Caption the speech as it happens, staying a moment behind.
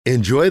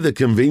Enjoy the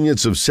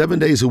convenience of 7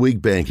 days a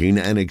week banking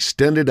and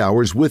extended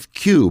hours with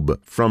Cube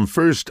from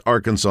First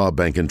Arkansas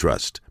Bank and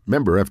Trust.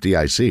 Member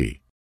FDIC.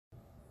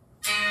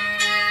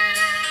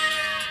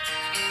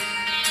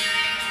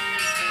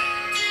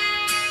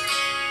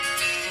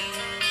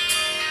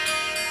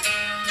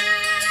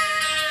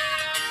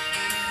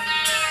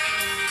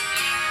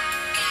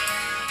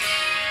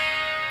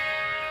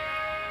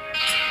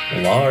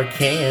 Well, our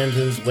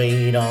Kansans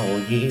wait all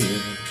year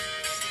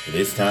for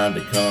this time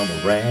to come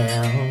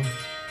around.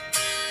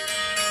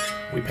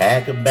 We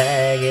pack a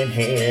bag and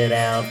head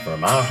out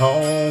from our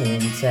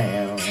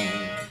hometown.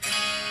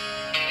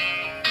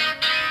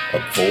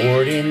 Up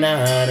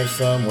 49 or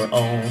somewhere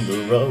on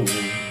the road,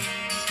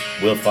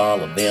 we'll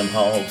follow them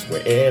Hogs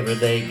wherever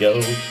they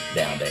go.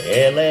 Down to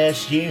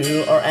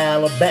LSU or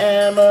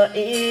Alabama,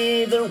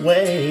 either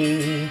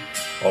way,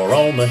 or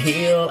on the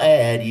hill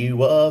at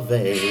U of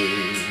A.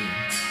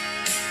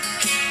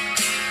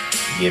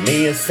 Give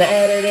me a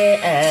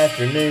Saturday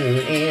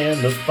afternoon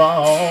in the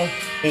fall.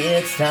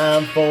 It's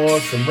time for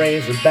some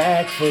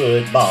Razorback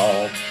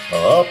football.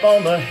 Up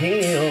on the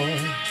hill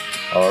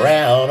or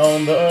out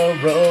on the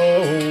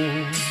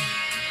road.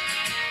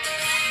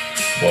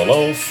 Well,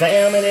 old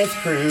Sam and his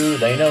crew,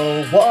 they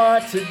know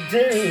what to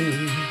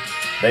do.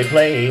 They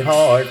play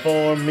hard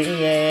for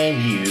me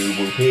and you.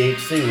 We'll pick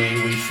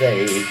Suey, we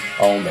say,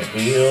 on the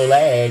hill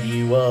at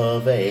U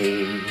of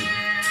A.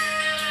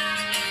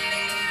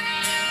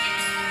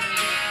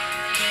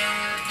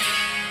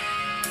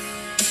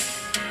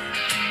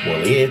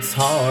 Well, it's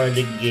hard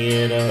to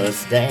get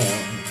us down,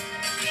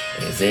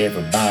 as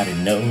everybody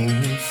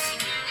knows.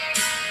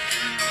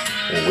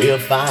 We'll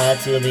fight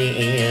till the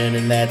end,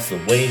 and that's the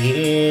way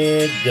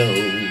it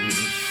goes.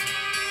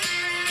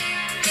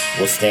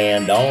 We'll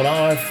stand on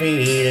our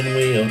feet and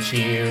we'll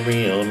cheer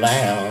real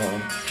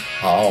loud.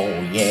 Oh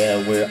yeah,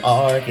 we're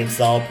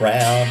Arkansas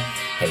proud.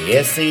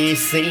 Hey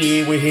SEC,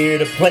 we're here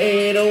to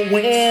play to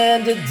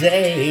win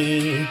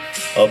today.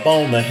 Up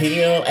on the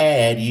hill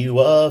at U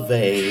of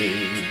A.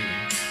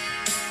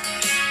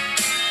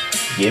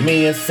 Give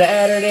me a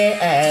Saturday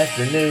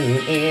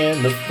afternoon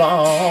in the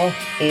fall.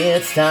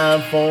 It's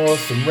time for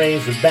some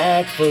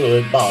Razorback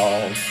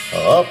football.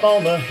 Up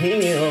on the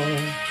hill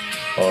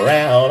or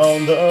out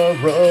on the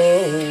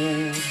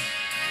road.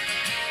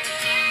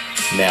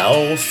 Now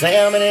old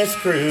Sam and his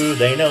crew,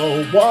 they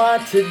know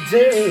what to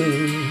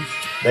do.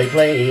 They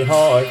play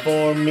hard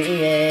for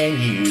me and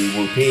you.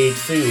 We'll pick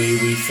Suey,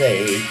 we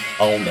say,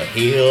 on the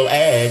hill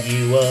at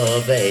U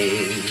of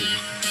A.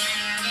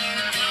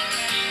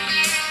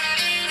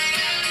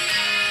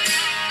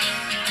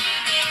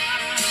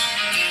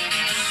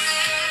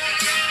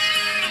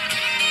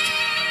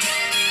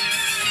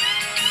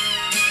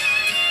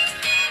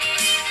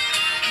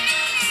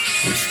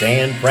 We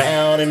stand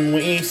proud and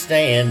we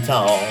stand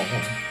tall,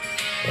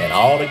 and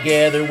all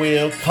together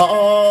we'll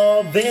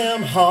call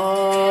them Hogs.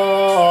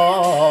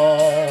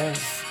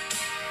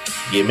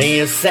 Give me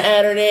a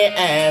Saturday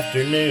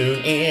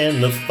afternoon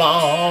in the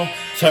fall.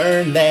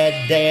 Turn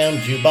that damn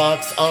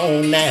jukebox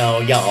on now,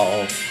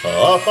 y'all.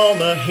 Up on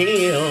the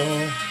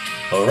hill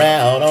or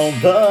out on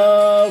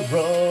the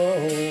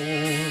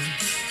road.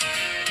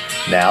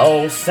 Now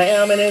old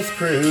Sam and his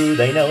crew,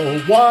 they know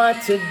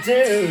what to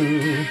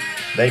do.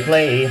 They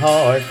play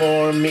hard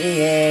for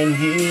me and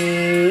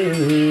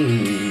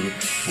you.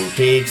 We'll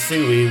pick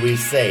Suey, we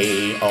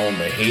say, on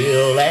the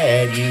hill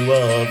at U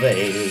of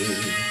A.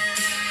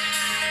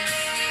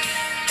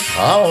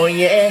 Oh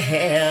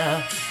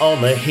yeah,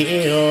 on the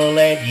hill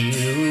at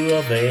U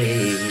of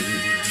A.